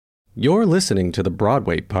You're listening to the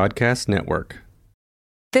Broadway Podcast Network.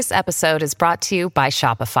 This episode is brought to you by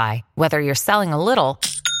Shopify. Whether you're selling a little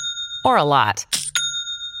or a lot,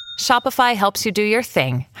 Shopify helps you do your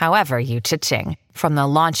thing, however you cha-ching. From the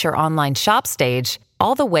launch your online shop stage,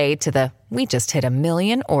 all the way to the we just hit 1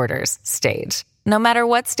 million orders stage. No matter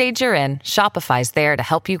what stage you're in, Shopify's there to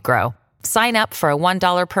help you grow. Sign up for a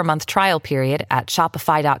 $1 per month trial period at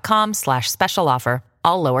shopify.com/special offer,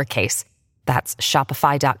 all lowercase. That's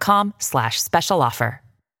shopify.com/special offer.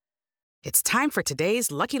 It's time for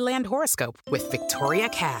today's Lucky Land horoscope with Victoria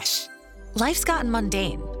Cash. Life's gotten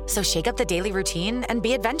mundane, so shake up the daily routine and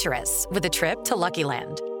be adventurous with a trip to Lucky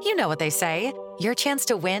Land. You know what they say, your chance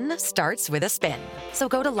to win starts with a spin. So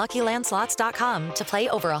go to LuckyLandSlots.com to play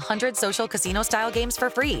over 100 social casino-style games for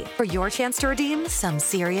free for your chance to redeem some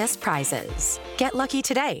serious prizes. Get lucky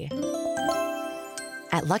today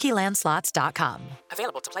at LuckyLandSlots.com.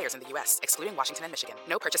 Available to players in the U.S., excluding Washington and Michigan.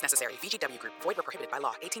 No purchase necessary. VGW Group. Void where prohibited by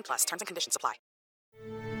law. 18+. Terms and conditions apply.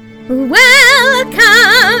 Welcome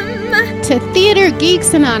to Theater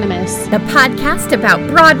Geeks Anonymous, the podcast about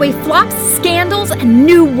Broadway flops, scandals, and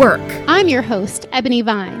new work. I'm your host, Ebony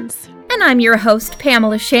Vines. And I'm your host,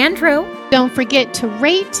 Pamela Shandro. Don't forget to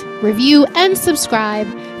rate, review, and subscribe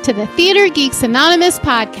to the Theater Geeks Anonymous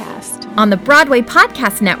podcast on the Broadway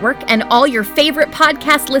Podcast Network and all your favorite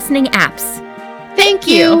podcast listening apps. Thank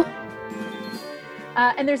you.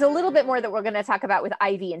 And there's a little bit more that we're going to talk about with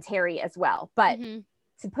Ivy and Terry as well. But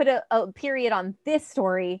to put a period on this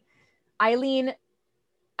story, Eileen,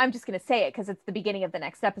 I'm just going to say it because it's the beginning of the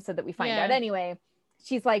next episode that we find out anyway.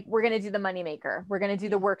 She's like, we're going to do the moneymaker. We're going to do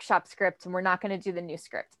the workshop script and we're not going to do the new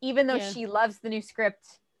script. Even though she loves the new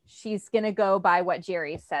script, she's going to go by what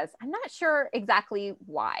Jerry says. I'm not sure exactly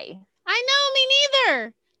why. I know, me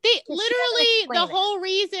neither. They literally, the whole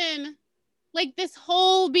reason, like this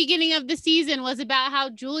whole beginning of the season was about how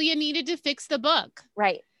Julia needed to fix the book.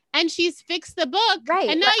 Right. And she's fixed the book. Right.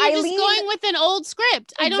 And now you're Eileen, just going with an old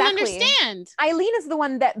script. Exactly. I don't understand. Eileen is the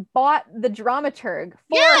one that bought the dramaturg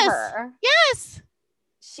for her. Yes.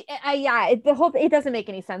 It doesn't make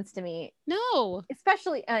any sense to me. No.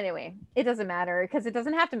 Especially, anyway, it doesn't matter because it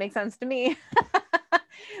doesn't have to make sense to me.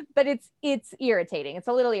 But it's irritating. It's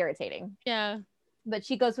a little irritating. Yeah. But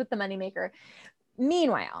she goes with the moneymaker.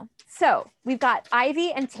 Meanwhile, so we've got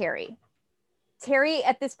Ivy and Terry. Terry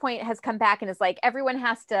at this point has come back and is like, everyone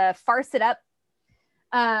has to farce it up.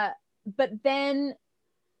 But then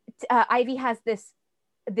Ivy has this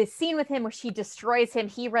scene with him where she destroys him.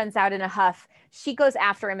 He runs out in a huff. She goes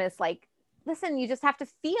after him and is like, listen, you just have to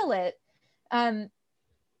feel it.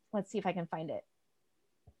 Let's see if I can find it.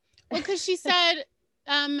 Well, because she said,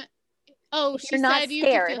 she said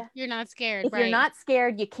you're not scared. If you're not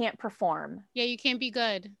scared, you can't perform. Yeah, you can't be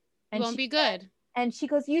good. You won't be good. And she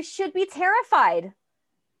goes, you should be terrified.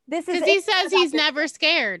 This is because he says he's never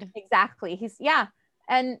scared. Exactly.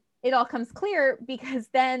 And it all comes clear because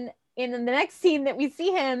then in the next scene that we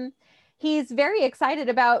see him, he's very excited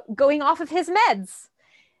about going off of his meds.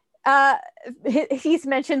 He's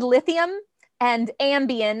mentioned lithium and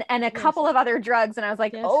Ambien and a couple of other drugs. And I was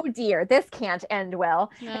like, oh dear, this can't end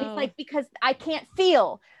well. No. And he's like, because I can't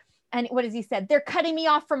feel. And what has he said? They're cutting me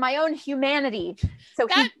off from my own humanity. So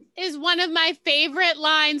that is one of my favorite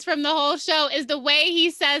lines from the whole show is the way he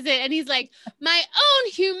says it. And he's like, my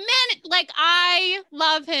own humanity. Like, I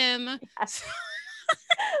love him. Yes.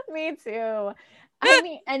 Me too. I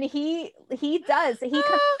mean, and he does. He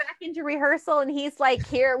comes back into rehearsal and he's like,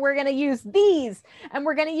 here, we're going to use these and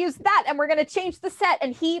we're going to use that and we're going to change the set.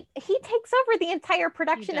 And he takes over the entire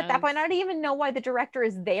production at that point. I don't even know why the director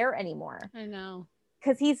is there anymore. I know.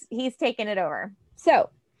 Because he's taken it over. So,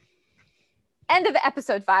 end of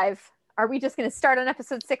episode 5. Are we just going to start on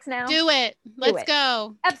episode 6 now? Do it. Let's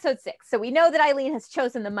go. Episode 6. So we know that Eileen has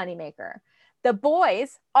chosen the moneymaker. The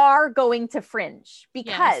boys are going to Fringe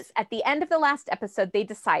because at the end of the last episode, they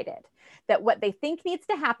decided that what they think needs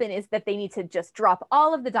to happen is that they need to just drop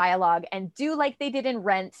all of the dialogue and do like they did in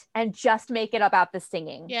Rent and just make it about the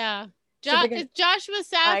singing. Yeah. Joshua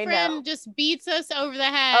Safran just beats us over the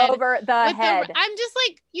head. I'm just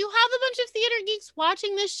like, you have a bunch of theater geeks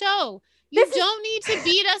watching this show. You don't need to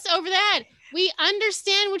beat us over the head. We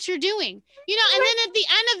understand what you're doing. And then at the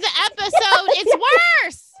end of the episode, it's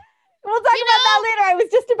worse. We'll talk about that later. I was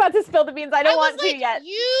just about to spill the beans. I don't want to yet.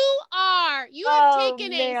 You have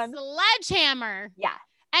taken a sledgehammer. Yeah.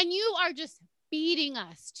 And you are just beating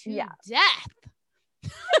us to death.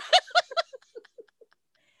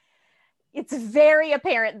 It's very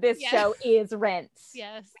apparent this show is Rent.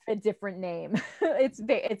 Yes. A different name. But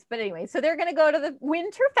anyway, so they're going to go to the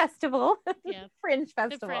Winter Festival. Yeah. Fringe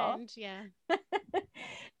Festival. The Fringe, yeah.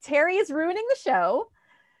 Terry is ruining the show.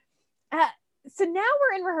 So now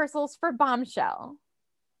we're in rehearsals for Bombshell.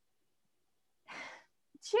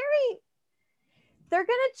 Jerry, they're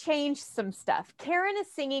going to change some stuff. Karen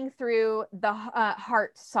is singing through the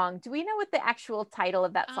Heart song. Do we know what the actual title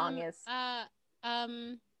of that song is?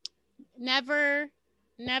 Never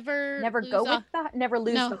lose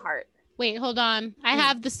the heart. Wait, hold on. I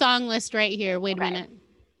have the song list right here. Wait a minute.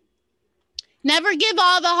 Never give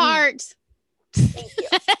all the heart. Thank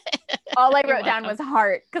you. All I wrote down was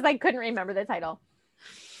heart because I couldn't remember the title.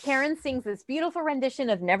 Karen sings this beautiful rendition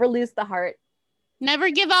of Never Lose the Heart.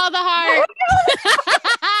 Never give all the heart.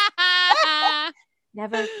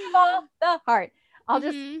 Never give all the heart. I'll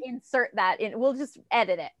just insert that in. We'll just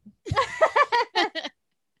edit it.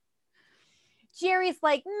 Jerry's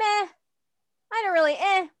like, meh. I don't really,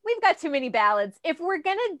 we've got too many ballads. If we're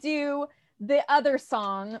going to do the other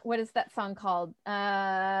song, what is that song called?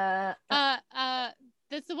 That's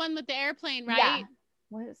the one with the airplane, right? Yeah.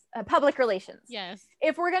 What is Public Relations? Yes.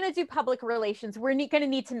 If we're going to do Public Relations, we're going to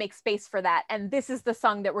need to make space for that. And this is the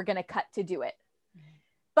song that we're going to cut to do it.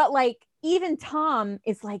 But like, even Tom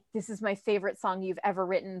is like, this is my favorite song you've ever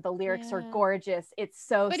written. The lyrics are gorgeous. It's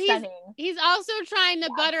so stunning. He's also trying to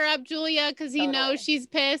butter up Julia because he knows she's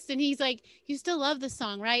pissed. And he's like, you still love the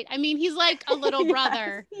song, right? I mean, he's like a little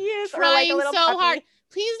brother. He is. Trying so hard.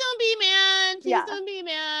 Please don't be mad. Please don't be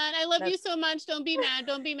mad. I love you so much. Don't be mad.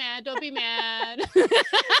 Don't be mad. Don't be mad.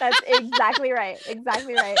 That's exactly right.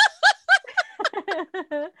 Exactly right.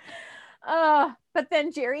 But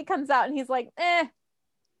then Jerry comes out and he's like,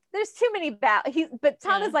 there's too many ballads. But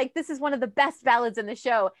Tom is like, this is one of the best ballads in the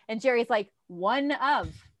show. And Jerry's like, one of.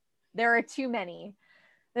 There are too many.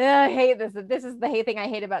 I hate this. This is the thing I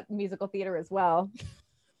hate about musical theater as well.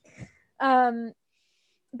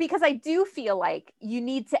 Because I do feel like you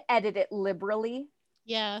need to edit it liberally.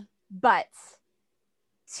 Yeah. But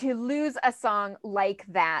to lose a song like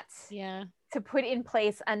that. Yeah. To put in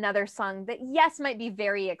place another song that, yes, might be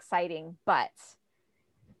very exciting, but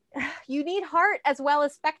you need heart as well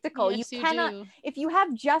as spectacle. Yes, you cannot, if you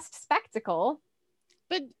have just spectacle.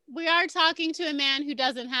 But we are talking to a man who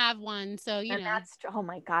doesn't have one. So, you know. That's, oh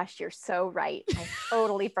my gosh, you're so right. I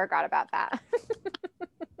totally forgot about that.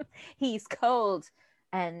 He's cold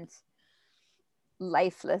and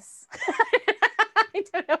lifeless. I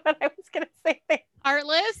don't know what I was going to say.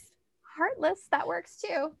 Heartless? Heartless, that works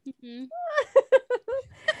too. Mm-hmm.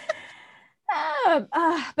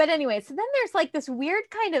 But anyway, so then there's like this weird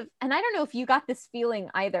kind of, and I don't know if you got this feeling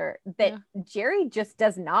either, that Jerry just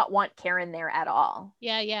does not want Karen there at all.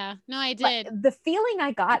 Yeah. No, I did. But the feeling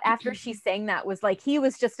I got after she sang that was like, he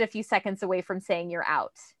was just a few seconds away from saying you're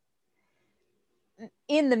out.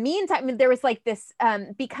 In the meantime, there was like this,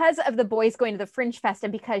 because of the boys going to the Fringe Fest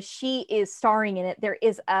and because she is starring in it, there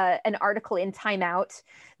is an article in Time Out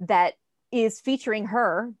that is featuring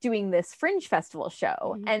her doing this Fringe Festival show.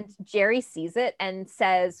 Mm-hmm. And Jerry sees it and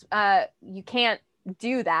says, you can't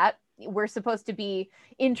do that. We're supposed to be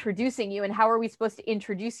introducing you. And how are we supposed to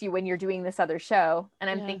introduce you when you're doing this other show? And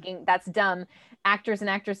I'm thinking, that's dumb. Actors and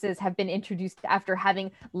actresses have been introduced after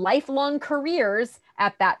having lifelong careers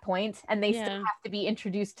at that point, and they still have to be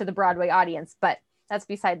introduced to the Broadway audience. But that's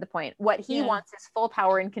beside the point. What he wants is full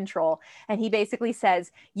power and control. And he basically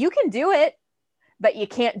says, you can do it, but you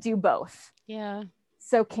can't do both. Yeah.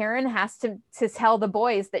 So Karen has to tell the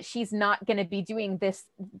boys that she's not going to be doing this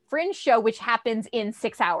Fringe show, which happens in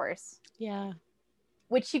 6 hours. Yeah.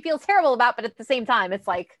 Which she feels terrible about, but at the same time, it's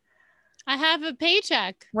like, I have a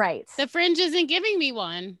paycheck. Right. The Fringe isn't giving me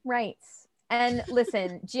one. Right. And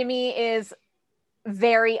listen, Jimmy is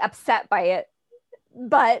very upset by it,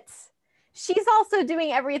 but she's also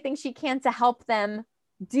doing everything she can to help them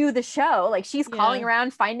do the show. Like she's calling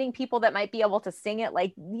around, finding people that might be able to sing it.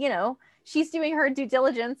 Like, you know, she's doing her due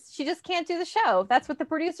diligence. She just can't do the show. That's what the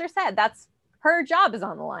producer said. That's her job is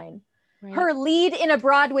on the line. Right. Her lead in a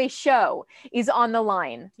Broadway show is on the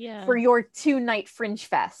line for your 2-night Fringe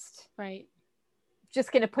Fest. Right.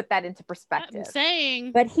 Just going to put that into perspective. I'm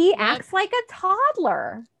saying. But he acts like a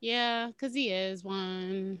toddler. Yeah, because he is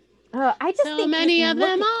one. I just think many of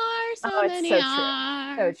them are. So many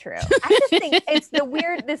are. So true. I just think it's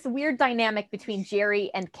this weird dynamic between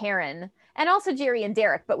Jerry and Karen, and also Jerry and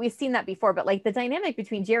Derek. But we've seen that before. But like the dynamic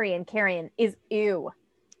between Jerry and Karen is ew.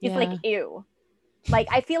 It's like ew. Like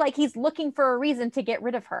I feel like he's looking for a reason to get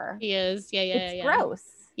rid of her. He is. Yeah. It's gross.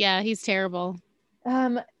 Yeah, he's terrible.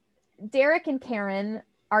 Derek and Karen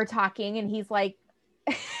are talking, and he's like,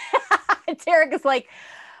 Derek is like,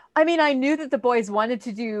 I mean, I knew that the boys wanted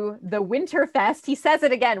to do the Winterfest. He says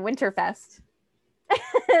it again, Winterfest.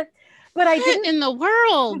 But I didn't. In the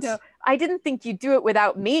world? I didn't think you'd do it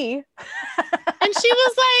without me. And she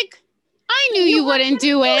was like, I knew you wouldn't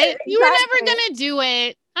do it. You were never going to do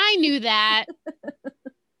it. I knew that.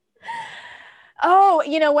 Oh,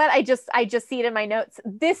 you know what? I just see it in my notes.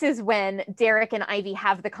 This is when Derek and Ivy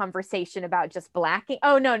have the conversation about just blacking.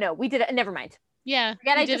 Oh, no. We did it. Never mind. Yeah.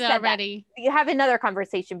 I just said already. That. You have another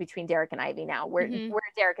conversation between Derek and Ivy now where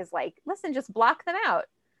Derek is like, listen, just block them out.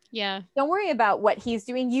 Yeah. Don't worry about what he's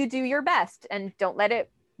doing. You do your best and don't let it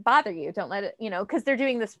bother you. Don't let it, because they're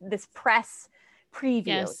doing this press preview.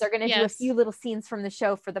 Yes. They're going to do a few little scenes from the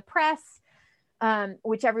show for the press,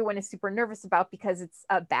 which everyone is super nervous about because it's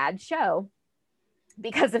a bad show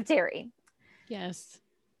because of Terry. Yes.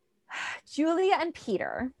 Julia and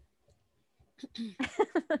Peter. When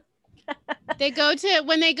they go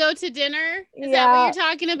to dinner. Is that what you're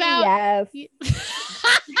talking about? Yes.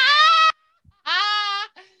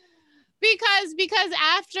 because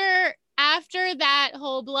after that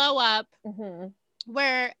whole blow up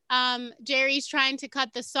where Jerry's trying to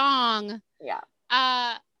cut the song. Yeah.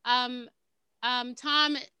 Tom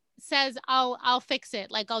says I'll fix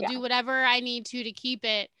it. Like I'll do whatever I need to keep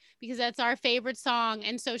it because that's our favorite song.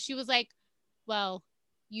 And so she was like, well,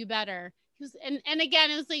 you better. And again,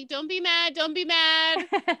 it was like, don't be mad. Don't leave.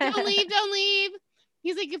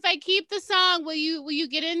 He's like, if I keep the song, will you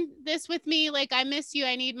get in this with me? Like, I miss you.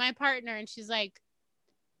 I need my partner. And she's like,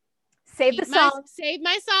 save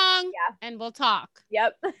my song and we'll talk.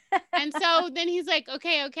 Yep. And so then he's like,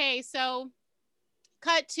 okay. So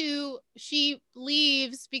cut to, she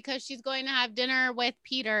leaves because she's going to have dinner with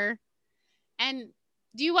Peter. And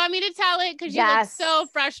do you want me to tell it? Because you look so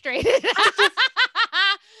frustrated.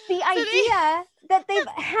 The idea that they've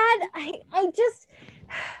had, I just,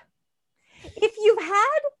 if you've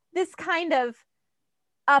had this kind of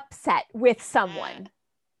upset with someone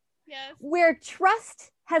where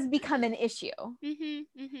trust has become an issue, why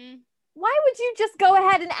would you just go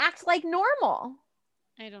ahead and act like normal?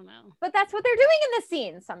 I don't know. But that's what they're doing in the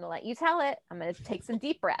scene. So I'm going to let you tell it. I'm going to take some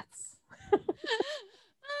deep breaths.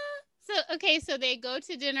 So they go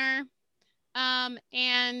to dinner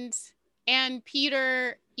and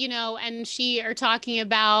Peter, and she are talking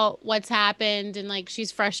about what's happened and like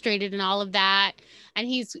she's frustrated and all of that. And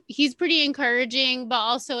he's pretty encouraging, but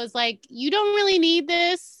also is like, you don't really need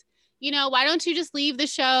this. Why don't you just leave the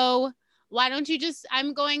show? Why don't you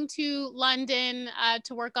I'm going to London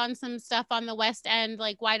to work on some stuff on the West End.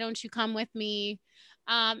 Like, why don't you come with me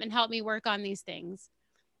and help me work on these things?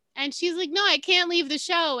 And she's like, no, I can't leave the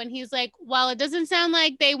show. And he's like, well, it doesn't sound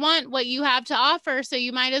like they want what you have to offer. So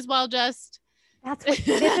you might as well just. That's what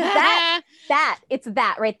it's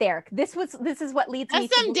that right there. This is what leads me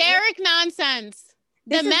to some Derek nonsense.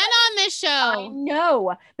 The men on this show. I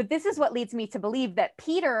know, but this is what leads me to believe that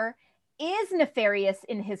Peter is nefarious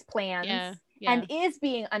in his plans and is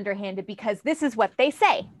being underhanded because this is what they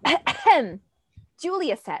say.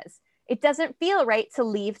 Julia says, it doesn't feel right to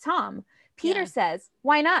leave Tom. Peter says,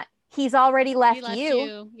 why not? He's already left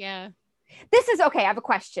you. Yeah. This is okay. I have a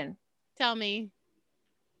question. Tell me.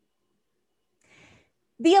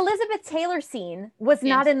 The Elizabeth Taylor scene was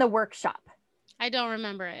not in the workshop. I don't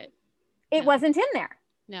remember it. It wasn't in there.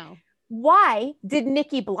 No. Why did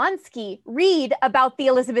Nikki Blonsky read about the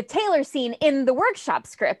Elizabeth Taylor scene in the workshop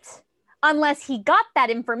script unless he got that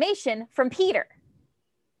information from Peter?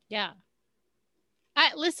 Yeah.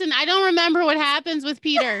 Listen, I don't remember what happens with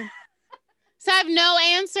Peter. So I have no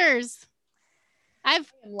answers.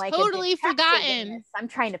 I've totally forgotten. I'm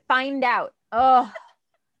trying to find out. Oh,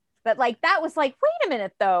 but like, that was like, wait a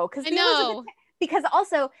minute though. Because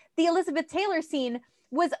also the Elizabeth Taylor scene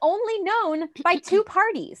was only known by two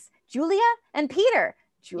parties, Julia and Peter.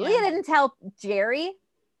 Julia didn't tell Jerry.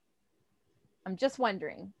 I'm just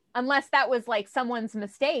wondering, unless that was like someone's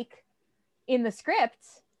mistake in the script.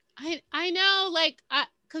 I know, like,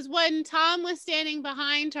 because when Tom was standing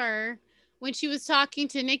behind her, when she was talking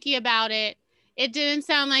to Nikki about it, it didn't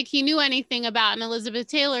sound like he knew anything about an Elizabeth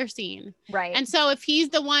Taylor scene. Right. And so if he's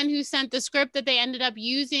the one who sent the script that they ended up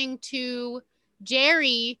using to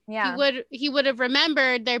Jerry, he would have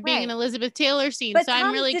remembered there being an Elizabeth Taylor scene. But so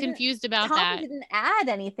I'm really confused about that. Tom didn't add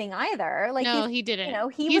anything either. Like, no, he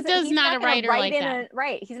didn't. He's not a writer like that.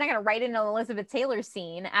 Right. He's not going to write in an Elizabeth Taylor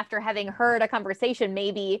scene after having heard a conversation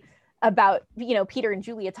maybe about, Peter and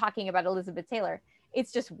Julia talking about Elizabeth Taylor.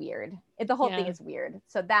 It's just weird. The whole thing is weird.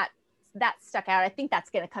 So that stuck out. I think that's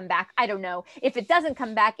going to come back. I don't know. If it doesn't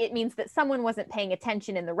come back, it means that someone wasn't paying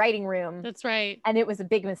attention in the writing room. That's right. And it was a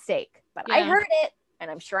big mistake. But I heard it, and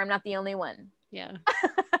I'm sure I'm not the only one. Yeah.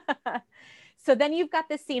 So then you've got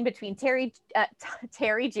this scene between Terry,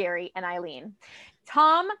 Jerry, and Eileen.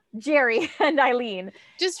 Tom, Jerry, and Eileen.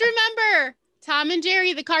 Just remember, Tom and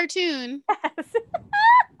Jerry, the cartoon. Yes.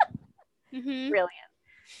 Brilliant.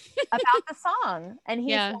 about the song. And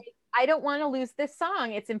he's like, I don't want to lose this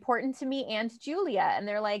song. It's important to me and Julia. And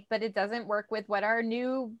they're like, but it doesn't work with what our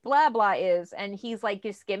new blah, blah is. And he's like,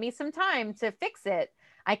 just give me some time to fix it.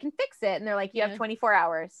 I can fix it. And they're like, you have 24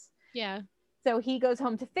 hours. Yeah. So he goes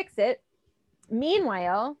home to fix it.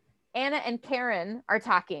 Meanwhile, Anna and Karen are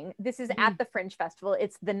talking. This is at the Fringe Festival.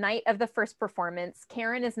 It's the night of the first performance.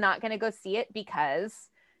 Karen is not going to go see it because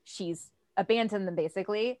she's abandoned them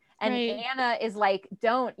basically. And Anna is like,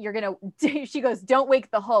 she goes, don't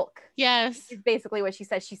wake the Hulk. Yes. Is basically what she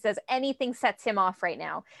says. She says anything sets him off right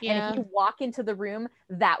now. Yeah. And if you walk into the room,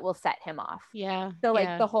 that will set him off. Yeah. So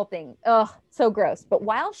like the whole thing. Oh, so gross. But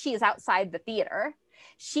while she is outside the theater,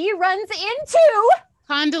 she runs into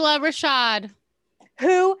Condola Rashad,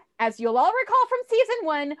 who, as you'll all recall from season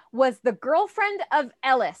 1, was the girlfriend of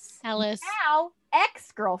Ellis. Now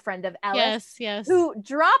ex-girlfriend of Ellis. Yes. Who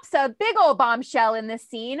drops a big old bombshell in this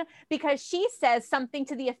scene because she says something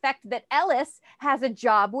to the effect that Ellis has a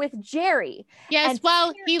job with Jerry. Yes,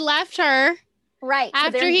 he left her. Right.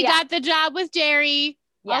 After he got the job with Jerry.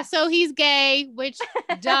 Yes. Also, he's gay, which,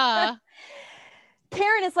 duh.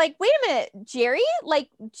 Karen is like, wait a minute, Jerry? Like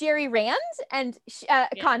Jerry Rand? And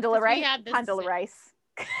Condola Rice? Condola Rice.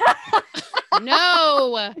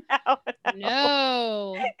 No.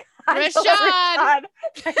 Rashad.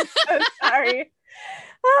 I'm so sorry.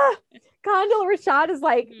 Condola Rashad is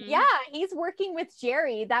like, yeah, he's working with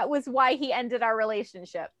Jerry. That was why he ended our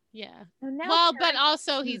relationship. Yeah. Well, but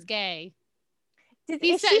also he's gay.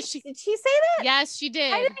 Did she say that? Yes, she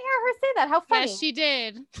did. I didn't hear her say that. How funny. Yes, she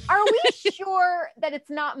did. Are we sure that it's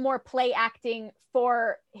not more play acting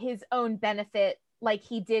for his own benefit like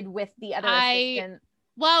he did with the other assistant?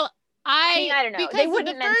 Well, I don't know. Because of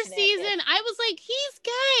the first season, I was like, he's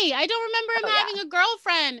gay. I don't remember him having a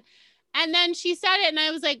girlfriend. And then she said it, and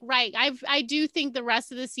I was like, right. I do think the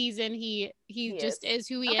rest of the season he just is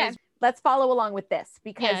who he is. Let's follow along with this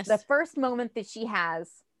because the first moment that she has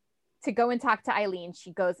to go and talk to Eileen,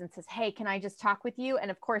 she goes and says, hey, can I just talk with you? And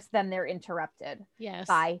of course, then they're interrupted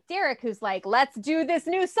by Derek, who's like, let's do this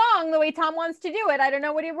new song the way Tom wants to do it. I don't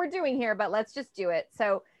know what we're doing here, but let's just do it.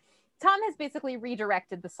 So Tom has basically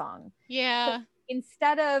redirected the song. Yeah. So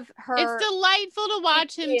instead of her. It's delightful to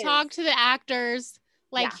watch him talk to the actors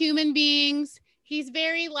like human beings. He's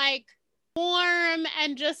very like warm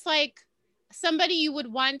and just like somebody you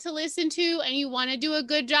would want to listen to and you want to do a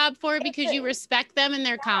good job for because you respect them and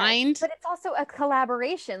they're kind. But it's also a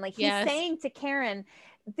collaboration. Like he's saying to Karen,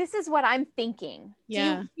 this is what I'm thinking.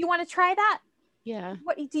 Do you want to try that? Yeah.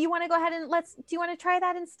 What do you want to go ahead and do you want to try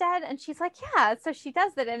that instead? And she's like, yeah. So she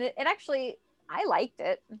does it. And it actually, I liked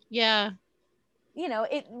it. Yeah. You know,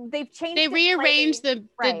 they've changed. They rearranged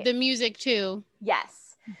the music too.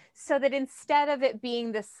 Yes. So that instead of it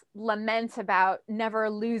being this lament about never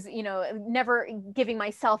giving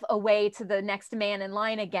myself away to the next man in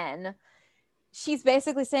line again, she's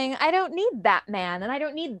basically saying, I don't need that man and I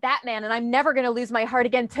don't need that man and I'm never going to lose my heart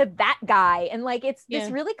again to that guy. And like, it's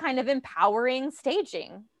this really kind of empowering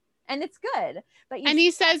staging and it's good. And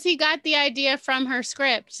he says he got the idea from her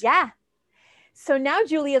script. Yeah. So now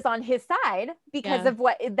Julia's on his side because of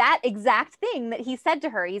that exact thing that he said to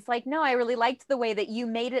her. He's like, no, I really liked the way that you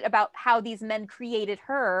made it about how these men created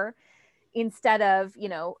her instead of,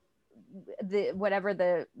 the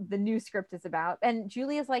new script is about. And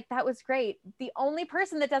Julia's like, that was great. The only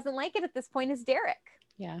person that doesn't like it at this point is Derek.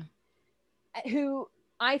 Yeah. Who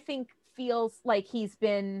I think feels like he's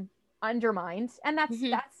been undermined. And that's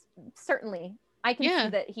certainly, I can see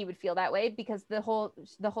that he would feel that way because the whole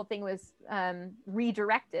thing was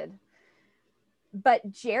redirected.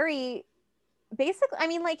 But Jerry basically,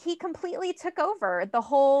 he completely took over the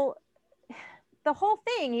whole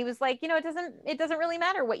thing. He was like, it doesn't really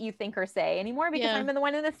matter what you think or say anymore because I'm the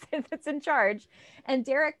one that's in charge. And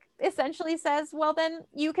Derek essentially says, well, then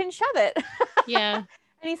you can shove it. Yeah. And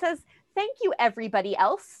he says, thank you, everybody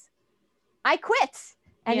else. I quit.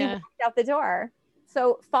 And he walked out the door.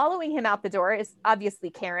 So following him out the door is obviously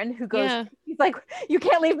Karen, who goes, he's like, you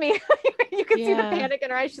can't leave me. You can see the panic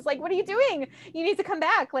in her eyes. She's like, what are you doing? You need to come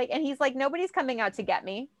back. And he's like, nobody's coming out to get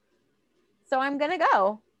me. So I'm going to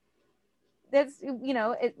go. That's,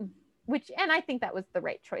 and I think that was the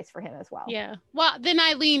right choice for him as well. Yeah. Well, then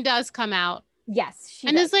Eileen does come out. Yes.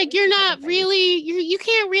 And it's like, you're not really, you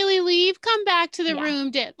can't really leave. Come back to the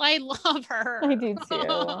room. I love her. I do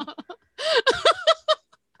too.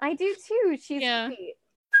 I do too. She's sweet.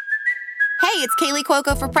 Hey, it's Kaylee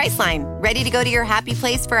Cuoco for Priceline. Ready to go to your happy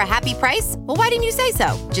place for a happy price? Well, why didn't you say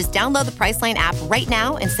so? Just download the Priceline app right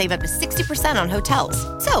now and save up to 60% on hotels.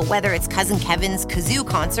 So whether it's Cousin Kevin's Kazoo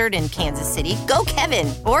Concert in Kansas City, go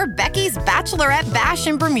Kevin, or Becky's Bachelorette Bash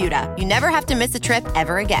in Bermuda, you never have to miss a trip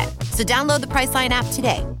ever again. So download the Priceline app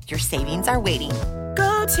today. Your savings are waiting.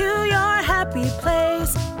 Go to your happy place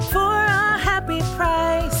for a happy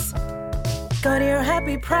price. Go to your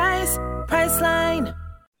happy price, Priceline.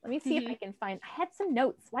 Let me see if I can find, I had some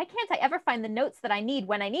notes. Why can't I ever find the notes that I need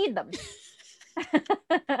when I need them?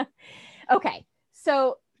 Okay.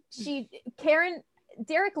 So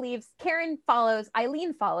Derek leaves, Karen follows,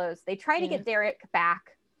 Eileen follows. They try to get Derek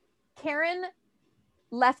back. Karen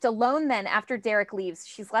left alone then after Derek leaves.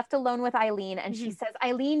 She's left alone with Eileen and she says,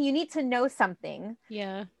 Eileen, you need to know something.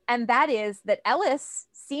 Yeah. And that is that Ellis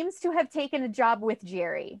seems to have taken a job with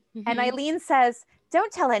Jerry. And Eileen says,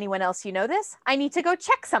 don't tell anyone else you know this. I need to go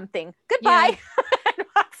check something. Goodbye. Yeah. And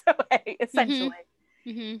walks away, essentially.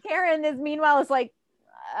 Karen is meanwhile like,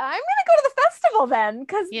 I'm going to go to the festival then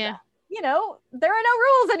because, you know, there are no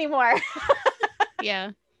rules anymore.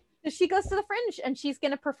 Yeah. So she goes to the Fringe and she's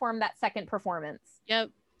going to perform that second performance.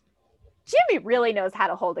 Yep. Jimmy really knows how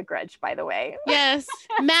to hold a grudge, by the way. Yes.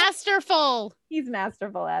 Masterful. He's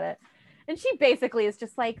masterful at it. And she basically is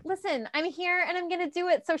just like, listen, I'm here and I'm going to do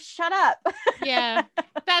it. So shut up. Yeah.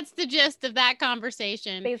 That's the gist of that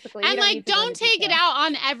conversation. Basically. And like, don't take it out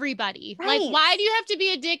on everybody. Right. Like, why do you have to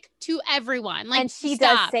be a dick to everyone? Like, and she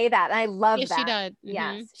does say that. And I love that. She does.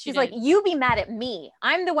 Yes. She's like, you be mad at me.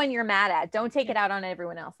 I'm the one you're mad at. Don't take it out on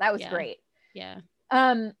everyone else. That was great. Yeah.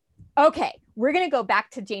 Okay. We're going to go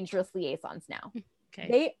back to Dangerous Liaisons now. Okay.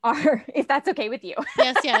 They are, if that's okay with you.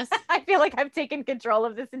 Yes. I feel like I've taken control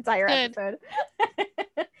of this entire episode.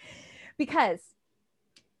 Because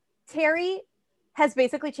Terry has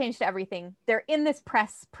basically changed everything. They're in this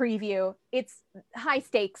press preview. It's high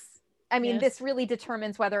stakes. I mean, this really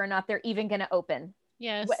determines whether or not they're even going to open.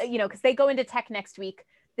 Yes. You know, because they go into tech next week.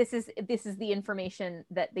 This is the information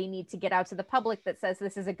that they need to get out to the public that says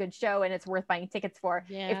this is a good show and it's worth buying tickets for.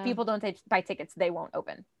 Yeah. If people don't buy tickets, they won't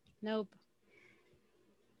open. Nope.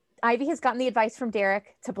 Ivy has gotten the advice from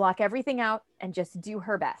Derek to block everything out and just do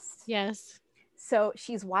her best. Yes. So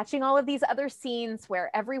she's watching all of these other scenes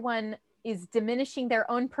where everyone is diminishing their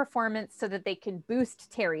own performance so that they can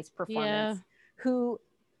boost Terry's performance, who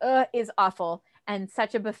is awful and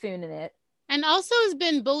such a buffoon in it. And also has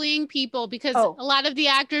been bullying people because a lot of the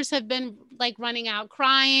actors have been like running out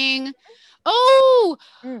crying. Oh,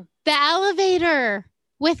 the elevator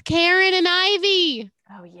with Karen and Ivy.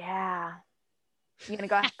 Oh, yeah. You're going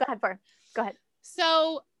to go ahead. Go ahead.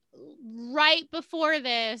 So right before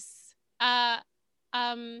this, Karen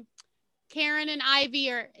and Ivy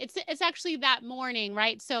it's actually that morning,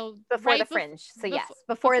 right? So before the Fringe. So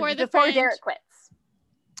before Derek quits.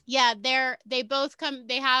 Yeah, they both come,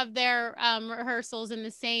 they have their rehearsals in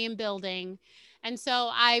the same building. And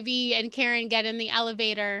so Ivy and Karen get in the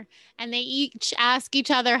elevator and they each ask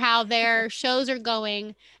each other how their shows are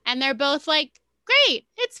going. And they're both like, great,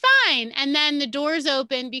 it's fine. And then the doors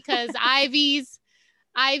open because Ivy's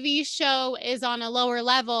show is on a lower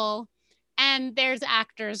level and there's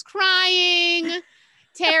actors crying.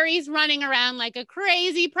 Terry's running around like a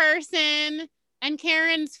crazy person. And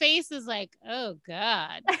Karen's face is like, oh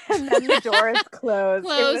God. And then the doors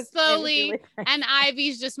close slowly. Really and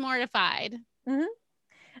Ivy's just mortified. Mm-hmm.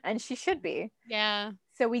 And she should be. Yeah.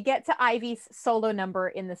 So we get to Ivy's solo number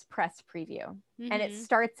in this press preview. And it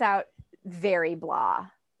starts out very blah.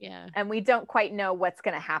 Yeah. And we don't quite know what's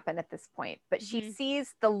going to happen at this point. But she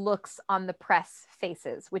sees the looks on the press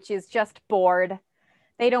faces, which is just bored.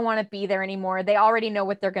 They don't want to be there anymore. They already know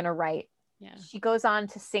what they're going to write. Yeah. She goes on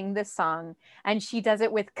to sing this song and she does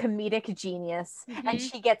it with comedic genius. And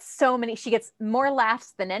she gets more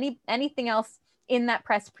laughs than anything else in that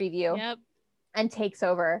press preview and takes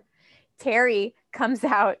over. Terry comes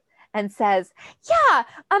out and says, yeah,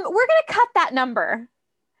 we're going to cut that number.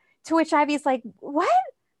 To which Ivy's like, what?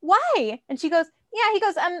 Why? And she goes, yeah, he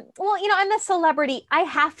goes, well, you know, I'm the celebrity. I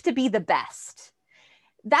have to be the best.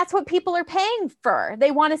 That's what people are paying for.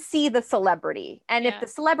 They want to see the celebrity. And if the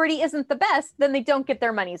celebrity isn't the best, then they don't get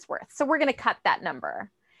their money's worth. So we're going to cut that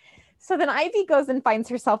number. So then Ivy goes and finds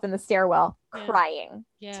herself in the stairwell crying.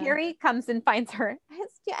 Yeah. Terry comes and finds her.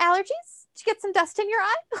 Allergies? Did you get some dust in your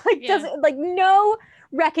eye? Doesn't no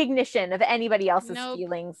recognition of anybody else's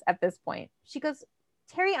feelings at this point. She goes,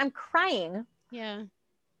 Terry, I'm crying. Yeah.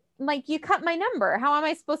 like, you cut my number. How am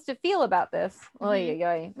I supposed to feel about this?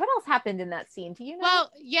 Mm-hmm. What else happened in that scene? Do you know?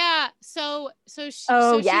 Well, yeah. So she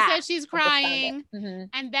says she's crying, mm-hmm.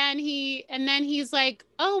 and then he's like,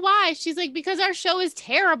 oh, why? She's like, because our show is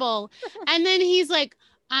terrible. And then he's like,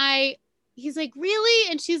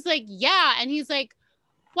 really? And she's like, yeah. And he's like,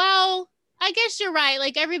 well, I guess you're right.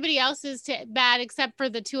 Like, everybody else is bad except for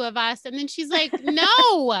the two of us. And then she's like,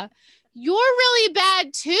 no, you're really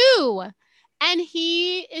bad too. And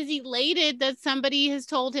he is elated that somebody has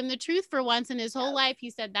told him the truth for once in his whole life.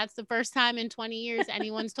 He said, that's the first time in 20 years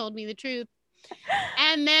anyone's told me the truth.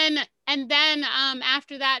 And then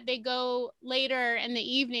after that, they go later in the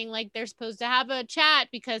evening, like they're supposed to have a chat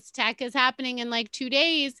because tech is happening in like 2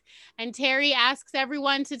 days. And Terry asks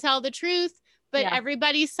everyone to tell the truth, but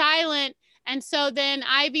everybody's silent. And so then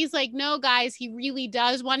Ivy's like, no, guys, he really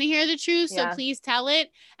does want to hear the truth. So please tell it.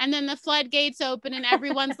 And then the floodgates open and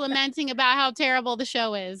everyone's lamenting about how terrible the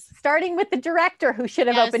show is. Starting with the director, who should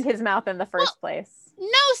have opened his mouth in the first place. No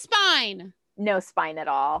spine. No spine at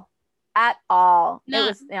all. At all. No. It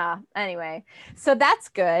was, anyway. So that's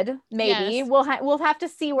good. Maybe we'll have to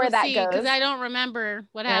see where that goes. Because I don't remember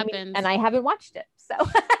what happens. And I haven't watched it. So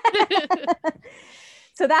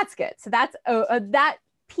so that's good. So that's that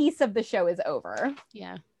piece of the show is over.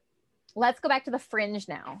 Yeah. Let's go back to the Fringe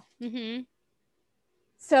now. Mm-hmm.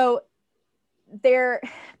 So they're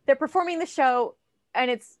performing the show,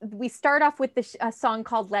 and we start off with a song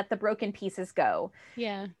called "Let the Broken Pieces Go."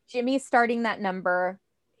 Yeah. Jimmy's starting that number.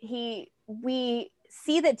 We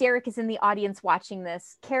see that Derek is in the audience watching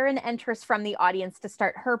this. Karen enters from the audience to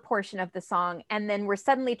start her portion of the song, and then we're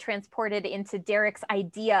suddenly transported into Derek's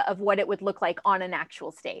idea of what it would look like on an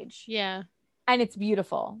actual stage. Yeah. And it's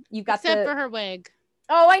beautiful. You've got except for her wig.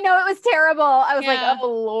 Oh, I know, it was terrible. I was like, oh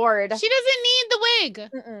Lord. She doesn't need the wig.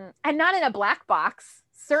 Mm-mm. And not in a black box.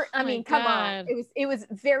 I mean, come on. It was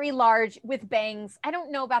very large with bangs. I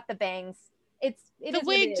don't know about the bangs. The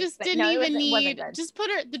wig just didn't even need. Just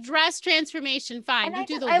put the dress transformation. Fine, you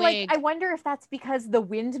do the wig. I wonder if that's because the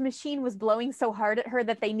wind machine was blowing so hard at her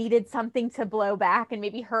that they needed something to blow back, and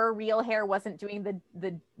maybe her real hair wasn't doing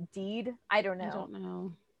the deed. I don't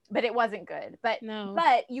know. But it wasn't good. But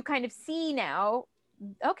you kind of see now,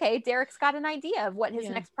 okay, Derek's got an idea of what his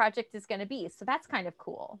next project is going to be. So that's kind of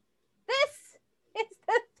cool. This is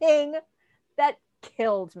the thing that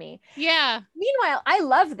killed me. Yeah. Meanwhile, I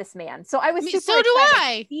love this man. So I was super excited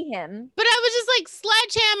to see him. But I was just like,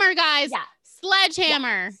 sledgehammer, guys. Yeah.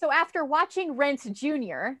 Sledgehammer. Yeah. So after watching Rent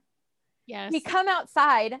Jr., yes, we come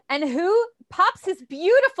outside, and who pops his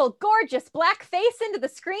beautiful, gorgeous black face into the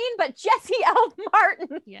screen but Jesse L.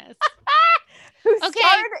 Martin. Yes. Who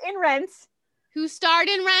starred in Rent. Who starred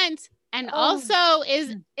in Rent and also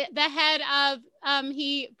is the head of,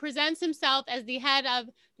 he presents himself as the head of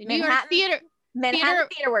the New York Theater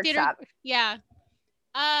Workshop. Yeah.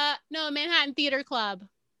 No, Manhattan Theater Club.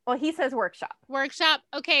 Well, he says workshop. Workshop.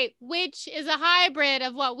 Okay. Which is a hybrid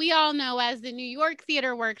of what we all know as the New York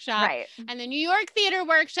Theater Workshop. Right. And the New York Theater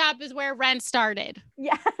Workshop is where Rent started.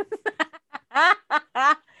 Yes. I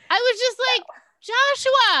was just like,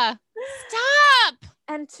 Joshua, stop.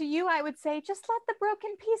 And to you, I would say, just let the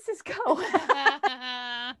broken pieces go.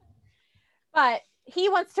 But he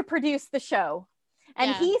wants to produce the show.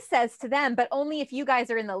 And he says to them, but only if you guys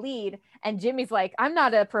are in the lead. And Jimmy's like, I'm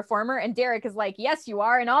not a performer. And Derek is like, yes, you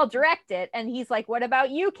are. And I'll direct it. And he's like, what about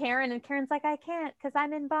you, Karen? And Karen's like, I can't because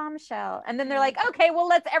I'm in Bombshell. And then they're like, okay, well,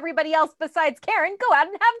 let's everybody else besides Karen go out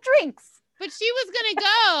and have drinks. But she was going to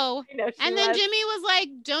go. And then Jimmy was like,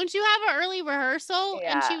 don't you have an early rehearsal?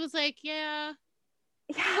 Yeah. And she was like, yeah.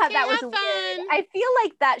 Yeah, that was weird. I feel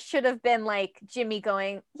like that should have been like Jimmy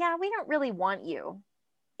going, yeah, we don't really want you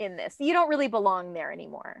in this. You don't really belong there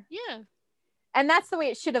anymore. Yeah. And that's the way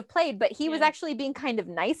it should have played. But he was actually being kind of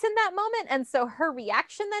nice in that moment. And so her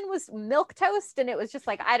reaction then was milquetoast. And it was just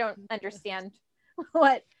like, I don't understand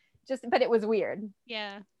but it was weird.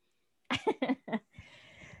 Yeah.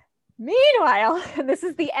 Meanwhile, this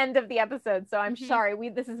is the end of the episode. So I'm sorry.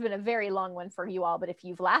 This has been a very long one for you all. But if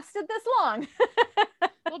you've lasted this long,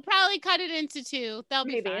 we'll probably cut it into 2. They'll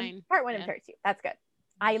be fine. Part 1 and part 2. That's good.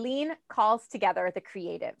 Eileen calls together the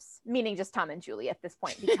creatives, meaning just Tom and Julie at this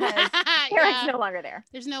point, because Eric's no longer there.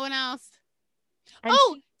 There's no one else. And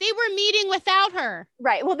they were meeting without her.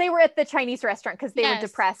 Right. Well, they were at the Chinese restaurant because they were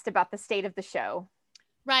depressed about the state of the show.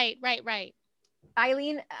 Right.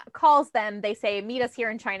 Eileen calls them. They say, meet us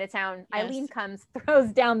here in Chinatown. Yes. Eileen comes,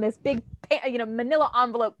 throws down this big, manila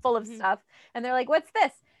envelope full of stuff. And they're like, what's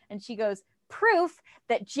this? And she goes, proof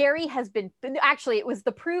that Jerry has been, actually, it was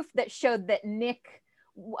the proof that showed that Nick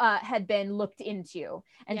had been looked into.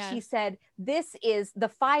 And she said, this is the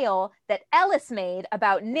file that Ellis made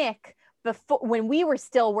about Nick before, when we were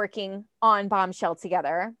still working on Bombshell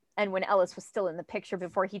together, and when Ellis was still in the picture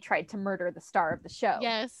before he tried to murder the star of the show.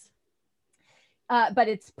 Yes. But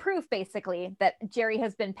it's proof basically that Jerry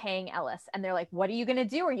has been paying Ellis, and they're like, what are you going to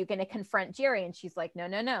do? Are you going to confront Jerry? And she's like,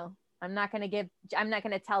 no. I'm not going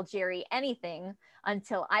to tell Jerry anything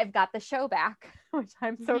until I've got the show back, which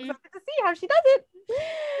I'm so excited to see how she does it.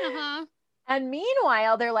 And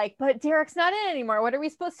meanwhile, they're like, but Derek's not in anymore. What are we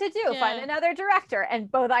supposed to do? Find another director.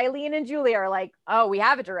 And both Eileen and Julia are like, oh, we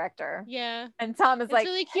have a director. Yeah. And Tom is like,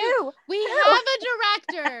 really cute. We have a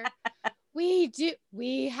director. We do.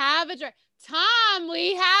 We have a director. Tom,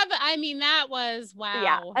 that was wow.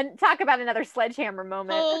 Yeah. And talk about another sledgehammer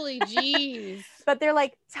moment. Holy jeez. But they're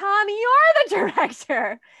like, Tom, you're the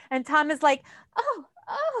director. And Tom is like, oh,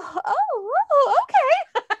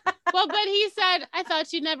 okay. Well, but he said, I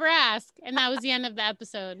thought you'd never ask. And that was the end of the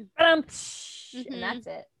episode. And that's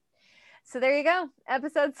it. So there you go.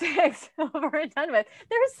 Episode 6 over and done with.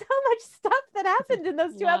 There's so much stuff that happened in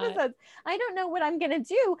those 2 episodes. I don't know what I'm going to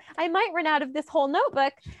do. I might run out of this whole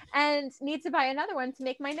notebook and need to buy another one to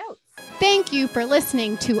make my notes. Thank you for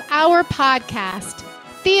listening to our podcast,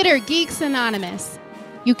 Theater Geeks Anonymous.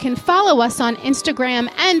 You can follow us on Instagram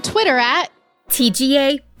and Twitter at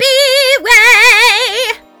TGA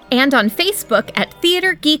B-Way, and on Facebook at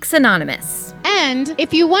Theater Geeks Anonymous. And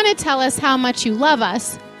if you want to tell us how much you love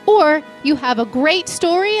us, or you have a great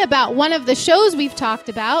story about one of the shows we've talked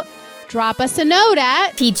about, drop us a note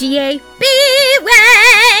at TGABway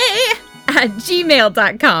at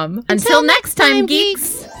gmail.com. Until next time,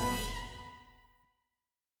 geeks.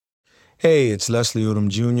 Hey, it's Leslie Odom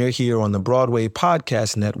Jr. here on the Broadway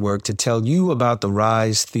Podcast Network to tell you about the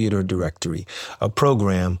Rise Theater Directory, a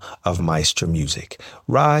program of Maestra Music.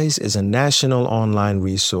 Rise is a national online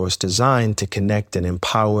resource designed to connect and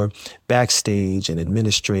empower backstage and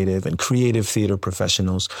administrative and creative theater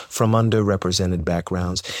professionals from underrepresented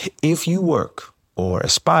backgrounds. If you work or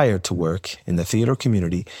aspire to work in the theater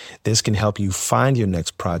community, this can help you find your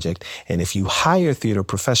next project. And if you hire theater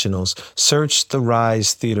professionals, search the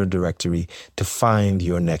Rise Theater Directory to find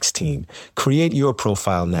your next team. Create your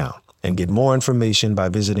profile now and get more information by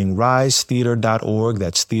visiting risetheater.org.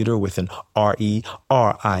 That's theater with an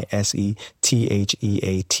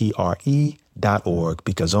RISETHEATRE.org,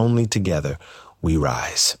 because only together we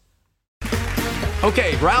rise.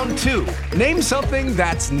 Okay, round 2. Name something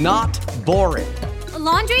that's not boring. A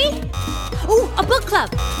laundry? Ooh, a book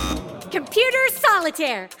club. Computer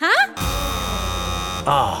solitaire, huh?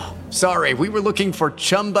 Ah, sorry, we were looking for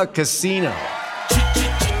Chumba Casino.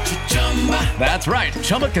 That's right,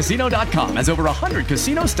 ChumbaCasino.com has over 100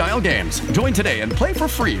 casino-style games. Join today and play for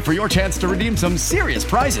free for your chance to redeem some serious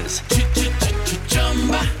prizes.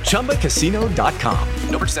 ChumbaCasino.com.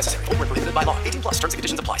 No purchase necessary. Void where prohibited by law. 18+ terms and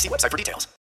conditions apply. See website for details.